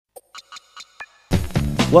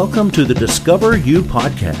Welcome to the Discover You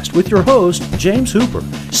podcast with your host, James Hooper,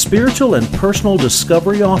 spiritual and personal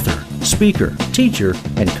discovery author, speaker, teacher,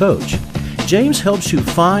 and coach. James helps you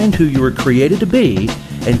find who you were created to be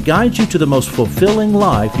and guides you to the most fulfilling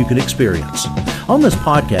life you can experience. On this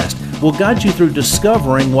podcast, we'll guide you through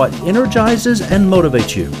discovering what energizes and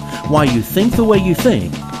motivates you, why you think the way you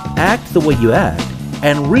think, act the way you act,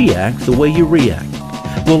 and react the way you react.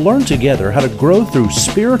 We'll learn together how to grow through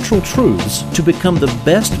spiritual truths to become the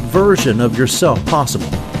best version of yourself possible.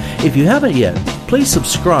 If you haven't yet, please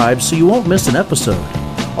subscribe so you won't miss an episode.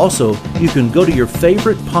 Also, you can go to your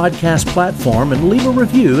favorite podcast platform and leave a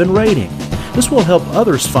review and rating. This will help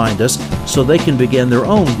others find us so they can begin their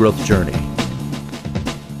own growth journey.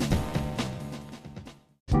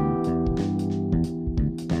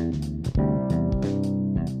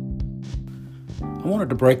 I wanted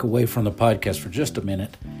to break away from the podcast for just a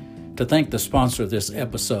minute to thank the sponsor of this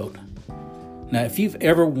episode. Now, if you've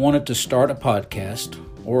ever wanted to start a podcast,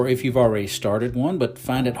 or if you've already started one but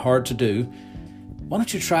find it hard to do, why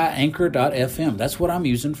don't you try Anchor.fm? That's what I'm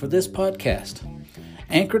using for this podcast.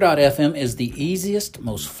 Anchor.fm is the easiest,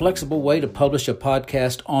 most flexible way to publish a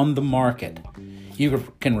podcast on the market.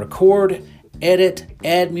 You can record, edit,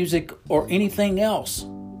 add music, or anything else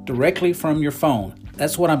directly from your phone.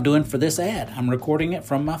 That's what I'm doing for this ad. I'm recording it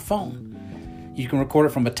from my phone. You can record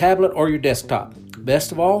it from a tablet or your desktop.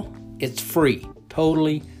 Best of all, it's free,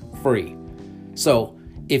 totally free. So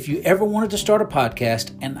if you ever wanted to start a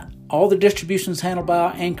podcast and all the distribution's handled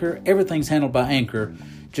by Anchor, everything's handled by Anchor,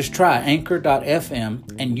 just try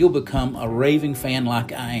Anchor.fm and you'll become a raving fan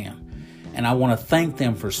like I am. And I want to thank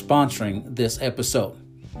them for sponsoring this episode.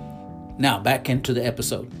 Now, back into the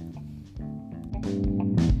episode.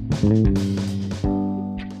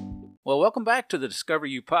 Well, welcome back to the Discover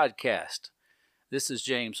You podcast. This is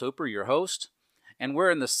James Hooper, your host, and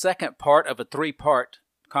we're in the second part of a three-part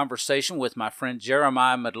conversation with my friend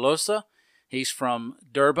Jeremiah Madlosa. He's from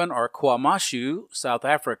Durban, or KwaMashu, South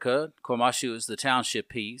Africa. KwaMashu is the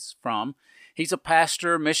township he's from. He's a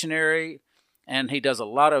pastor, missionary, and he does a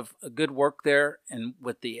lot of good work there and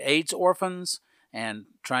with the AIDS orphans and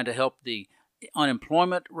trying to help the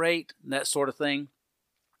unemployment rate, that sort of thing.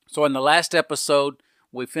 So in the last episode,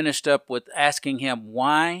 we finished up with asking him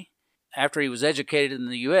why, after he was educated in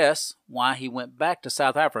the U.S., why he went back to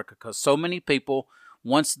South Africa. Because so many people,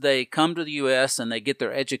 once they come to the U.S. and they get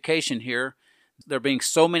their education here, there being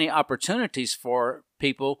so many opportunities for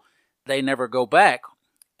people, they never go back.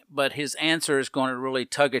 But his answer is going to really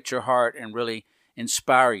tug at your heart and really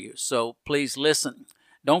inspire you. So please listen.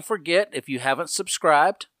 Don't forget, if you haven't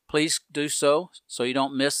subscribed, please do so you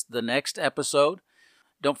don't miss the next episode.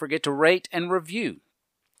 Don't forget to rate and review.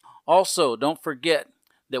 Also, don't forget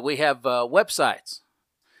that we have websites.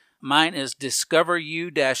 Mine is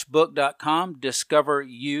discoveryou-book.com,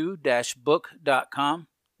 discoveryou-book.com.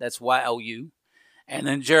 That's YOU. And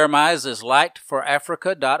then Jeremiah's is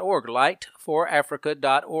lightforafrica.org,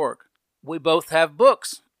 lightforafrica.org. We both have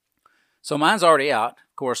books. So mine's already out.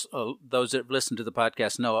 Of course, those that have listened to the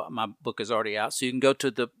podcast know my book is already out. So you can go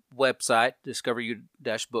to the website,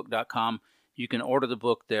 discoveryou-book.com. You can order the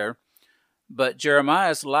book there. But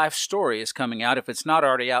Jeremiah's life story is coming out. If it's not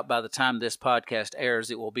already out by the time this podcast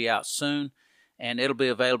airs, it will be out soon, and it'll be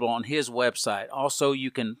available on his website. Also,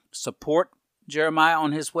 you can support Jeremiah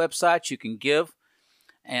on his website. You can give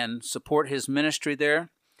and support his ministry there.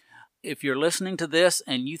 If you're listening to this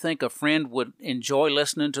and you think a friend would enjoy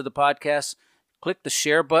listening to the podcast, click the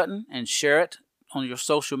share button and share it on your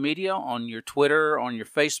social media, on your Twitter, on your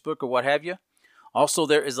Facebook, or what have you. Also,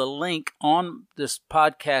 there is a link on this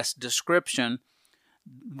podcast description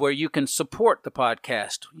where you can support the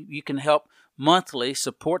podcast. You can help monthly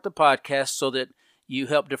support the podcast so that you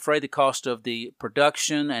help defray the cost of the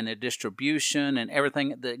production and the distribution and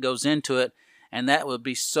everything that goes into it, and that would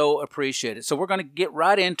be so appreciated. So we're going to get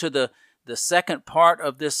right into the second part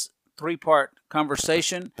of this three-part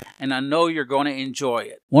conversation, and I know you're going to enjoy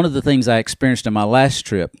it. One of the things I experienced on my last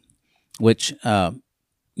trip, which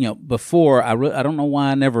before, I don't know why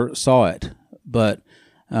I never saw it, but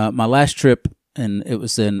my last trip, and it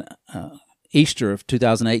was in Easter of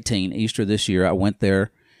 2018, Easter this year, I went there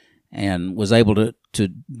and was able to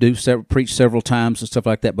preach several times and stuff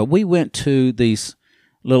like that. But we went to these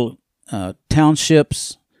little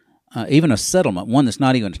townships, even a settlement, one that's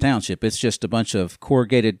not even a township. It's just a bunch of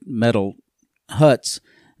corrugated metal huts.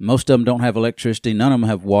 Most of them don't have electricity. None of them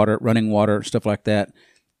have water, running water, stuff like that.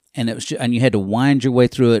 And it was, and you had to wind your way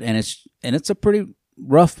through it, and it's a pretty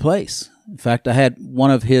rough place. In fact, I had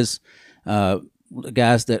one of his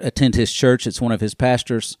guys that attend his church. It's one of his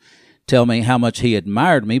pastors. Tell me how much he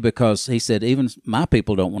admired me because he said even my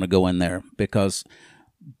people don't want to go in there because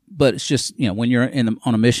but it's just, when you're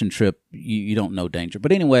on a mission trip, you don't know danger.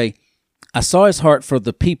 But anyway, I saw his heart for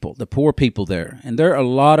the people, the poor people there. And there are a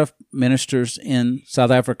lot of ministers in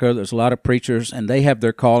South Africa. There's a lot of preachers, and they have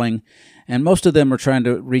their calling. And most of them are trying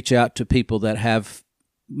to reach out to people that have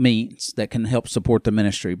means that can help support the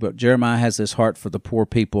ministry. But Jeremiah has this heart for the poor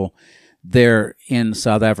people there in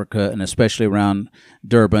South Africa, and especially around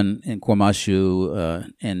Durban and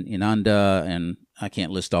KwaMashu and Inanda, and I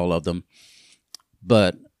can't list all of them.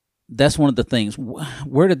 But that's one of the things.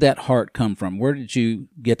 Where did that heart come from? Where did you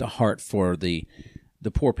get the heart for the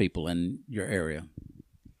poor people in your area?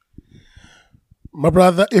 My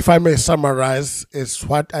brother, if I may summarize, is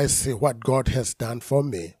what I see, what God has done for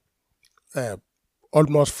me.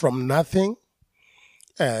 Almost from nothing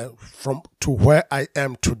to where I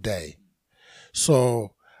am today.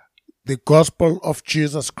 So the gospel of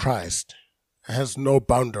Jesus Christ has no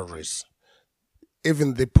boundaries.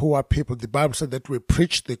 Even the poor people, the Bible said that we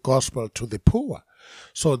preach the gospel to the poor.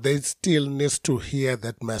 So they still need to hear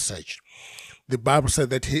that message. The Bible said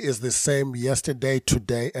that he is the same yesterday,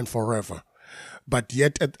 today, and forever. But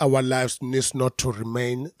yet our lives needs not to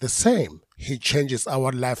remain the same. He changes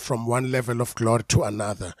our life from one level of glory to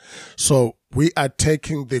another. So we are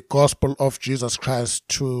taking the gospel of Jesus Christ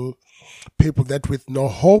to people that with no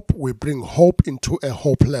hope, we bring hope into a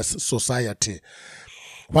hopeless society.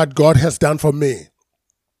 What God has done for me,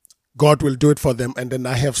 God will do it for them. And then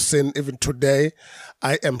I have seen, even today,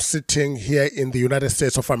 I am sitting here in the United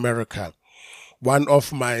States of America. One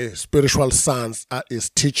of my spiritual sons is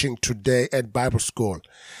teaching today at Bible school.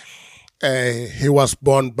 He was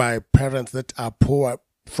born by parents that are poor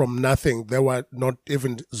from nothing. They were not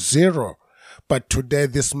even zero. But today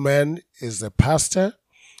this man is a pastor.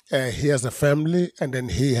 He has a family, and then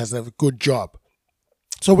he has a good job.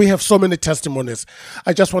 So we have so many testimonies.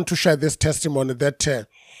 I just want to share this testimony that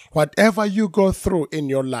whatever you go through in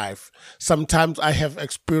your life, sometimes I have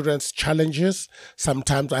experienced challenges,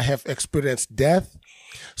 sometimes I have experienced death.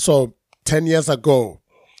 So 10 years ago,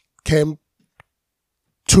 came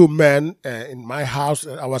two men in my house.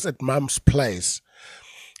 I was at Mom's place.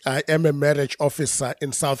 I am a marriage officer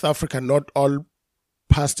in South Africa. Not all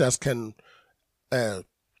pastors can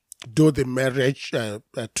do the marriage, to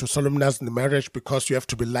solemnize the marriage, because you have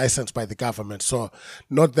to be licensed by the government. So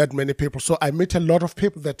not that many people. So I meet a lot of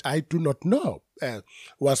people that I do not know,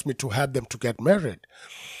 wants me to help them to get married.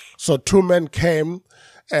 So two men came,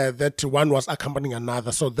 that one was accompanying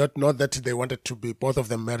another. So that not that they wanted to be both of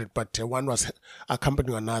them married, but one was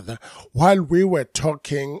accompanying another. While we were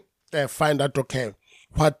talking, find out, okay,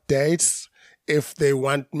 what dates, if they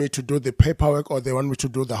want me to do the paperwork or they want me to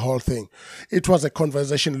do the whole thing. It was a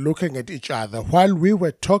conversation looking at each other. While we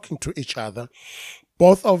were talking to each other,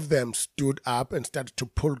 both of them stood up and started to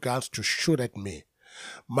pull guns to shoot at me.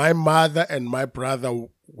 My mother and my brother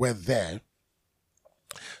were there.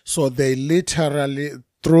 So they literally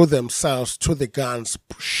threw themselves to the guns,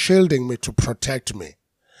 shielding me to protect me.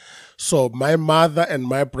 So my mother and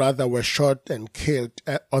my brother were shot and killed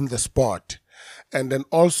on the spot. And then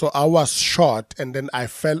also I was shot, and then I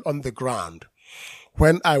fell on the ground.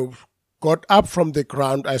 When I got up from the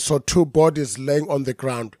ground, I saw two bodies laying on the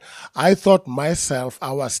ground. I thought myself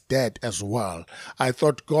I was dead as well. I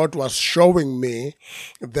thought God was showing me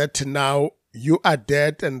that now you are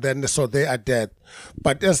dead, and then so they are dead.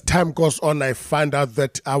 But as time goes on, I find out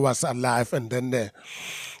that I was alive, and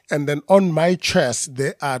then on my chest,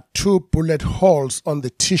 there are two bullet holes on the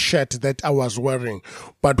T-shirt that I was wearing.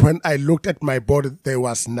 But when I looked at my body, there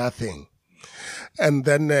was nothing. And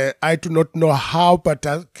then I do not know how, but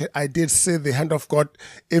I did see the hand of God.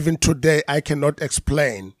 Even today, I cannot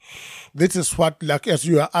explain. This is what, like, as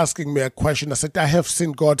you are asking me a question, I said, I have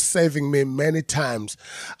seen God saving me many times.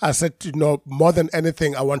 I said, more than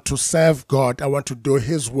anything, I want to serve God. I want to do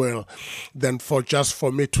His will than for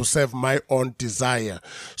me to serve my own desire.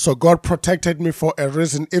 So God protected me for a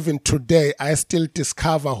reason. Even today, I still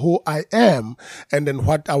discover who I am and then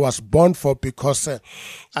what I was born for, because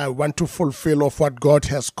I want to fulfill of what God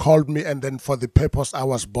has called me and then for the purpose I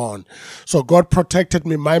was born. So God protected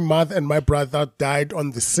me. My mother and my brother died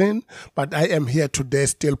on the scene, but I am here today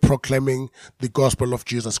still proclaiming the gospel of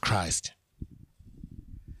Jesus Christ.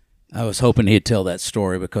 I was hoping he'd tell that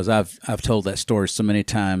story, because I've told that story so many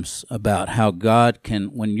times about how God can,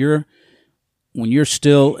 when you're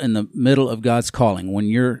still in the middle of God's calling, when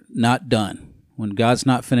you're not done, when God's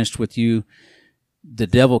not finished with you, the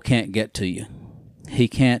devil can't get to you. He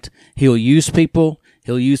can't. He'll use people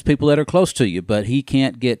that are close to you, but he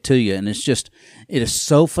can't get to you. And it is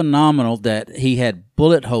so phenomenal that he had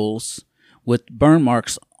bullet holes with burn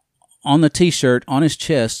marks on the T-shirt, on his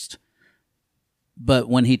chest, but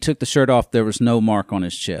when he took the shirt off, there was no mark on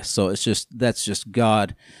his chest. So that's just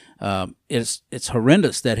God. It's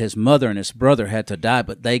horrendous that his mother and his brother had to die,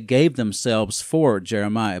 but they gave themselves for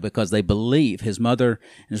Jeremiah because they believe. His mother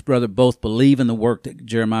and his brother both believe in the work that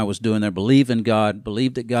Jeremiah was doing there, believe in God,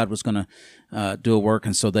 believed that God was going to do a work,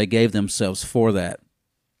 and so they gave themselves for that.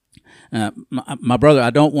 My brother,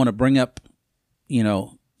 I don't want to bring up,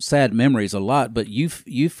 sad memories a lot, but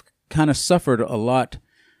you've kind of suffered a lot.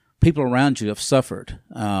 People around you have suffered.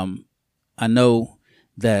 I know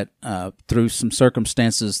that through some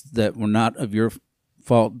circumstances that were not of your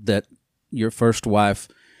fault, that your first wife,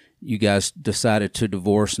 you guys decided to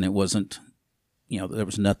divorce, and it wasn't, there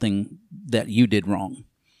was nothing that you did wrong.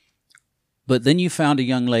 But then you found a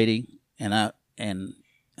young lady, and I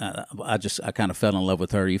kind of fell in love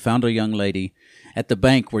with her. You found a young lady at the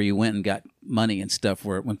bank where you went and got money and stuff,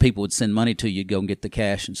 where when people would send money to you, you'd go and get the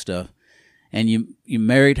cash and stuff. And you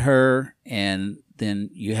married her, and then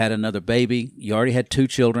you had another baby. You already had 2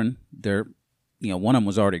 children. One of them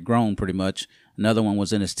was already grown pretty much. Another one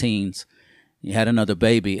was in his teens. You had another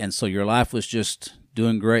baby, and so your life was just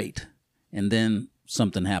doing great. And then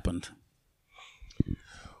something happened.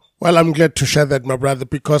 Well, I'm glad to share that, my brother,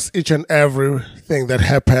 because each and everything that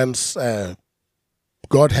happens,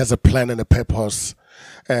 God has a plan and a purpose.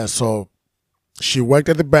 So she worked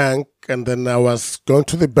at the bank, and then I was going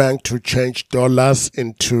to the bank to change dollars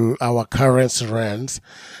into our currency rands.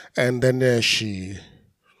 And then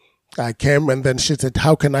I came, and then she said,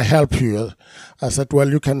 "How can I help you?" I said, "Well,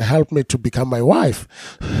 you can help me to become my wife."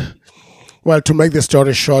 Well, to make the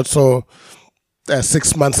story short, so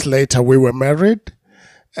 6 months later, we were married.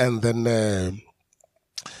 And then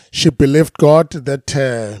she believed God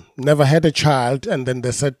that never had a child. And then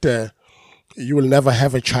they said, "You will never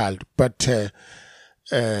have a child." But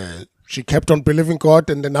she kept on believing God.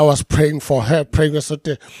 And then I was praying for her, praying.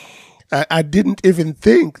 I didn't even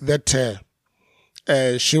think that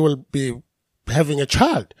she will be having a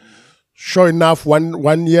child. Sure enough,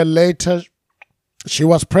 one year later, she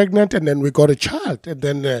was pregnant, and then we got a child. And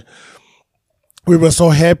then we were so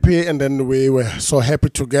happy, and then we were so happy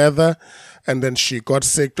together. And then she got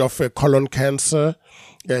sick of colon cancer.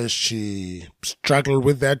 She struggled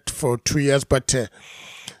with that for 2 years. But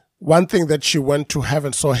one thing that she went to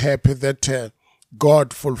heaven so happy that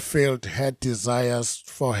God fulfilled her desires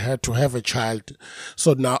for her to have a child.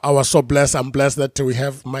 So now I was so blessed. I'm blessed that we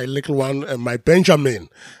have my little one, my Benjamin.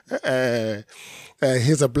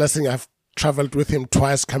 He's a blessing. I've traveled with him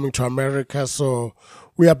twice coming to America. So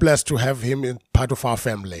we are blessed to have him in part of our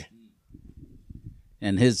family.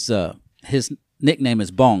 And his nickname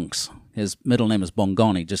is Bongs. His middle name is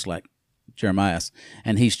Bongoni, just like Jeremiah's.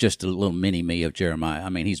 And he's just a little mini me of Jeremiah. I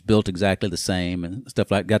mean, he's built exactly the same and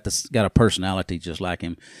stuff like got a personality just like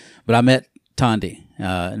him. But I met Tondi.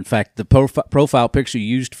 In fact, the profile picture you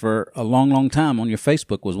used for a long, long time on your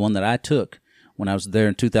Facebook was one that I took when I was there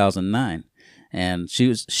in 2009. And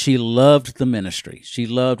she loved the ministry. She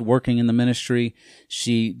loved working in the ministry.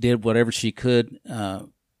 She did whatever she could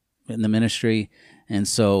in the ministry. And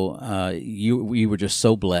so you were just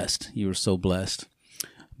so blessed. You were so blessed.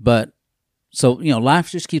 But so,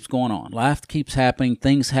 life just keeps going on. Life keeps happening.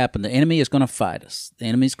 Things happen. The enemy is going to fight us. The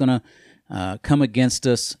enemy's going to come against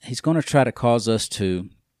us. He's going to try to cause us to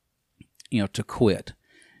quit.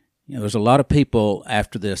 There's a lot of people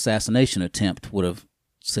after the assassination attempt would have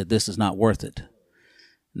said, "This is not worth it."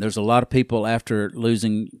 And there's a lot of people after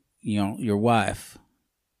losing, your wife,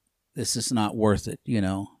 "This is not worth it."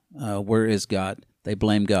 Where is God? They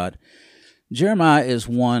blame God. Jeremiah is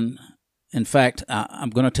one. In fact,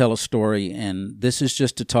 I'm going to tell a story, and this is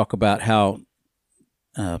just to talk about how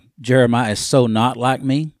Jeremiah is so not like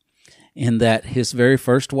me, in that his very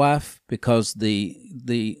first wife, because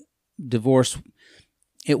the divorce,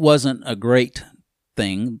 it wasn't a great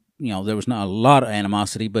thing. There was not a lot of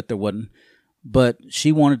animosity, but there wasn't. But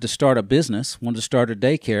she wanted to start a business, wanted to start a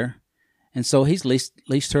daycare, and so he's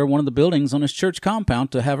leased her one of the buildings on his church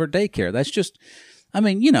compound to have her daycare. That's just, I'm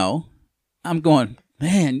going,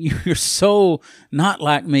 man, you're so not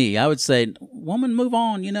like me. I would say, woman, move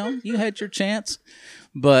on, you had your chance.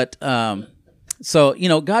 But, so,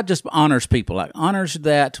 God just honors people, like honors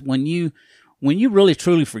that when you really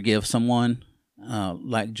truly forgive someone,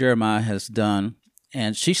 like Jeremiah has done.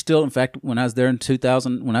 And she still, in fact, when I was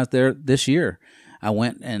there this year, I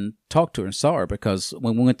went and talked to her and saw her, because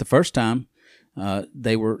when we went the first time,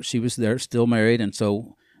 she was there still married. And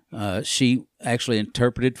so, she actually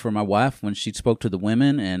interpreted for my wife when she spoke to the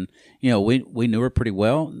women, and, we knew her pretty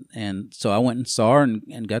well. And so I went and saw her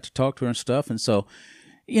and got to talk to her and stuff. And so,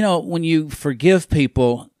 when you forgive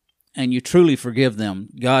people and you truly forgive them,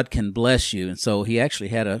 God can bless you. And so he actually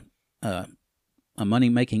had a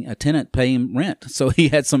a tenant pay him rent. So he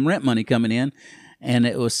had some rent money coming in, and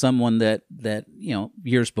it was someone that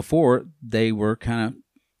years before they were kind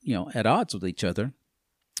of at odds with each other.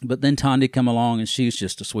 But then Tondi come along, and she was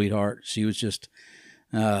just a sweetheart. She was just,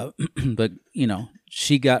 but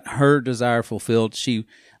she got her desire fulfilled. She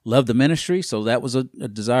loved the ministry, so that was a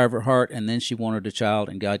desire of her heart, and then she wanted a child,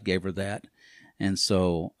 and God gave her that. And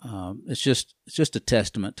so it's just a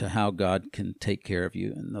testament to how God can take care of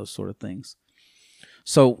you and those sort of things.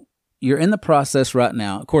 So you're in the process right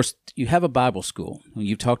now. Of course, you have a Bible school.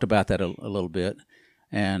 You've talked about that a little bit,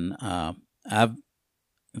 and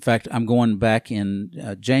in fact, I'm going back in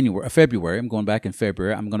February. I'm going back in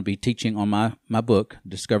February. I'm going to be teaching on my book,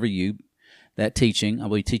 Discover You. That teaching, I'll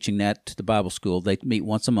be teaching that to the Bible school. They meet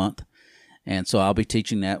once a month, and so I'll be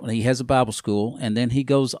teaching that. He has a Bible school, and then he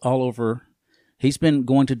goes all over. He's been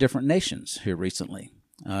going to different nations here recently.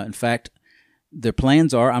 In fact, the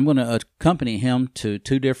plans are I'm going to accompany him to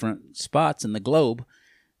 2 different spots in the globe,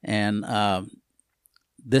 and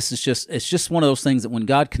this is it's just one of those things that when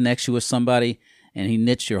God connects you with somebody and He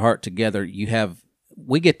knits your heart together,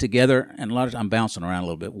 we get together, and a lot of I'm bouncing around a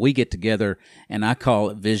little bit. We get together, and I call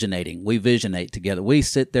it visionating. We visionate together. We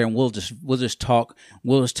sit there and we'll just talk.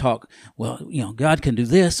 We'll just talk. Well, God can do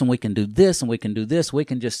this, and we can do this, and we can do this. We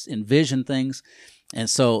can just envision things, and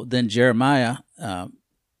so then Jeremiah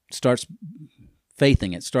starts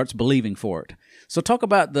faithing it, starts believing for it. So talk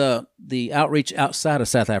about the outreach outside of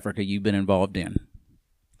South Africa you've been involved in.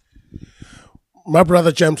 My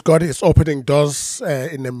brother James, God is opening doors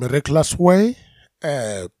in a miraculous way.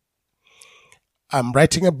 I'm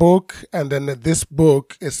writing a book, and then this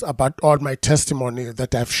book is about all my testimony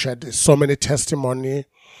that I've shared. There's so many testimony,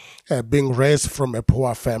 being raised from a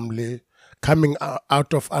poor family, coming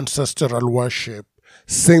out of ancestral worship,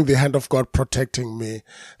 seeing the hand of God protecting me,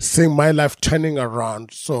 seeing my life turning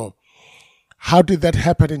around. So how did that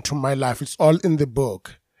happen into my life? It's all in the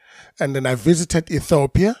book. And then I visited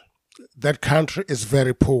Ethiopia. That country is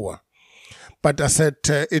very poor. But I said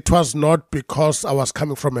it was not because I was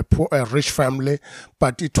coming from a rich family,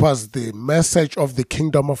 but it was the message of the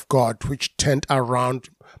kingdom of God which turned around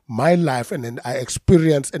my life, and then I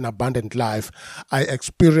experienced an abundant life. I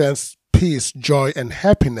experienced peace, joy, and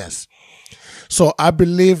happiness. So I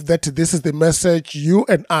believe that this is the message you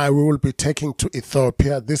and we will be taking to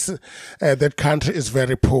Ethiopia. That country is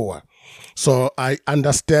very poor. So I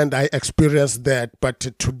understand, I experienced that, but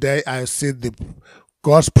today I see the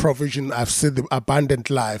God's provision. I've seen the abundant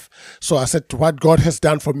life. So I said, what God has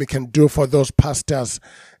done for me can do for those pastors,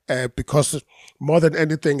 because more than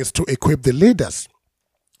anything is to equip the leaders.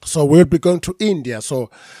 So we'll be going to India. So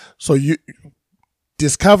you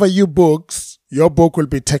Discover You books. Your book will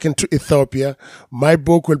be taken to Ethiopia. My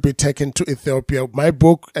book will be taken to Ethiopia. My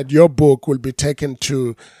book and your book will be taken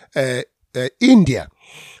to India.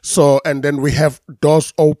 So, and then we have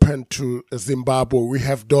doors open to Zimbabwe. We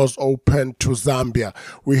have doors open to Zambia.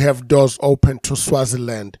 We have doors open to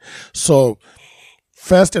Swaziland. So,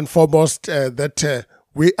 first and foremost, that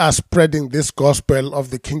we are spreading this gospel of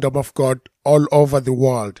the kingdom of God all over the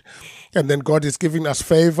world. And then God is giving us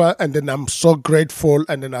favor, and then I'm so grateful,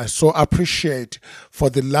 and then I so appreciate for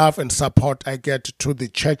the love and support I get to the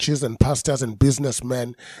churches and pastors and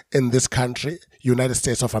businessmen in this country, United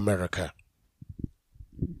States of America.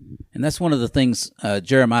 And that's one of the things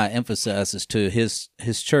Jeremiah emphasizes to his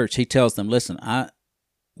church. He tells them, listen,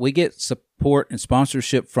 we get support and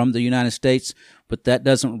sponsorship from the United States, but that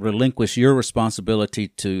doesn't relinquish your responsibility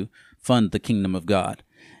to fund the kingdom of God.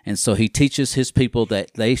 And so he teaches his people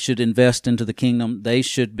that they should invest into the kingdom. They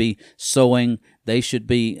should be sowing. They should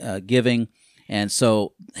be giving. And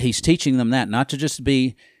so he's teaching them that, not to just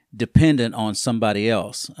be dependent on somebody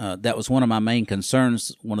else. That was one of my main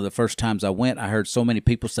concerns. One of the first times I went, I heard so many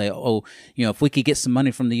people say, if we could get some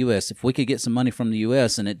money from the U.S.,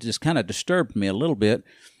 and it just kind of disturbed me a little bit.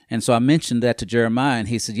 And so I mentioned that to Jeremiah, and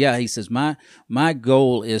he said, he says, my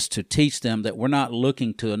goal is to teach them that we're not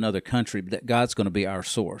looking to another country, but that God's going to be our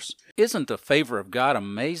source. Isn't the favor of God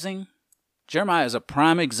amazing? Jeremiah is a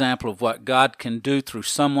prime example of what God can do through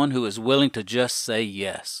someone who is willing to just say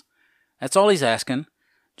yes. That's all he's asking.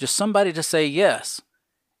 Just somebody to say yes.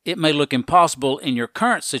 It may look impossible in your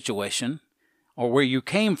current situation or where you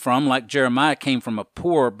came from, like Jeremiah came from a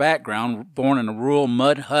poor background, born in a rural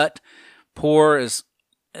mud hut, poor as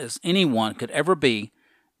anyone could ever be,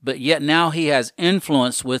 but yet now he has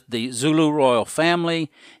influence with the Zulu royal family.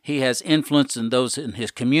 He has influence in those in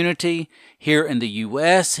his community. Here in the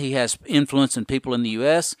U.S., he has influence in people in the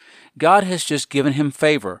U.S. God has just given him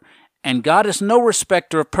favor. And God is no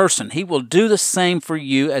respecter of person. He will do the same for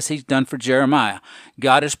you as He's done for Jeremiah.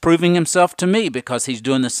 God is proving Himself to me because He's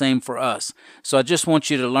doing the same for us. So I just want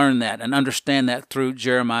you to learn that and understand that through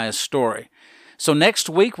Jeremiah's story. So next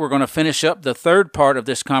week, we're going to finish up the third part of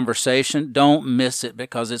this conversation. Don't miss it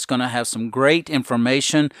because it's going to have some great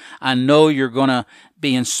information. I know you're going to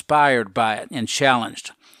be inspired by it and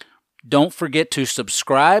challenged. Don't forget to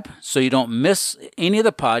subscribe so you don't miss any of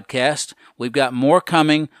the podcasts. We've got more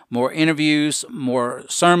coming, more interviews, more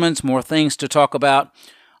sermons, more things to talk about.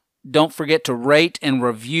 Don't forget to rate and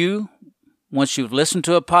review. Once you've listened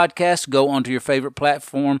to a podcast, go onto your favorite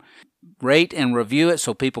platform, rate and review it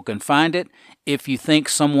so people can find it. If you think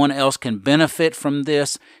someone else can benefit from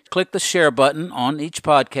this, click the share button on each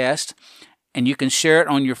podcast, and you can share it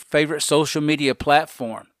on your favorite social media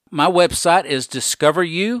platform. My website is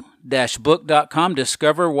discoveryou-book.com,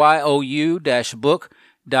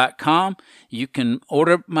 discoveryou-book.com. You can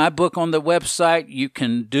order my book on the website. You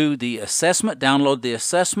can do the assessment, download the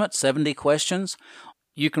assessment, 70 questions.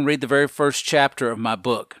 You can read the very first chapter of my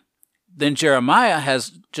book. Then Jeremiah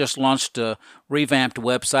has just launched a revamped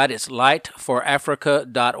website. It's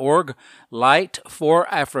lightforafrica.org,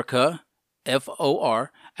 lightforafrica,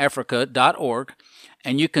 F-O-R, Africa.org.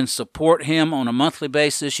 And you can support him on a monthly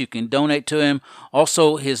basis. You can donate to him.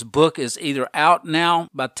 Also, his book is either out now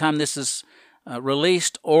by the time this is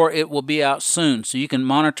released, or it will be out soon. So you can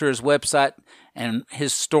monitor his website, and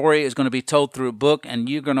his story is going to be told through a book, and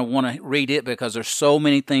you're going to want to read it because there's so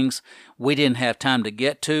many things we didn't have time to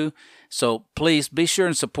get to. So please be sure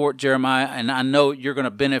and support Jeremiah, and I know you're going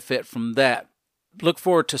to benefit from that. Look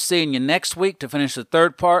forward to seeing you next week to finish the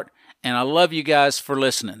third part, and I love you guys for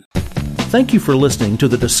listening. Thank you for listening to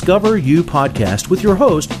the Discover You podcast with your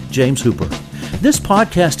host, James Hooper. This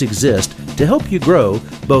podcast exists to help you grow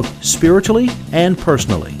both spiritually and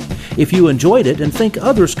personally. If you enjoyed it and think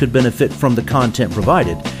others could benefit from the content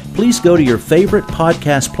provided, please go to your favorite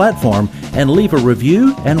podcast platform and leave a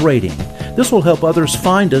review and rating. This will help others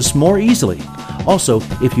find us more easily. Also,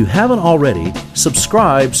 if you haven't already,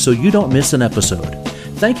 subscribe so you don't miss an episode.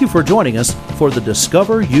 Thank you for joining us for the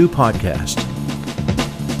Discover You podcast.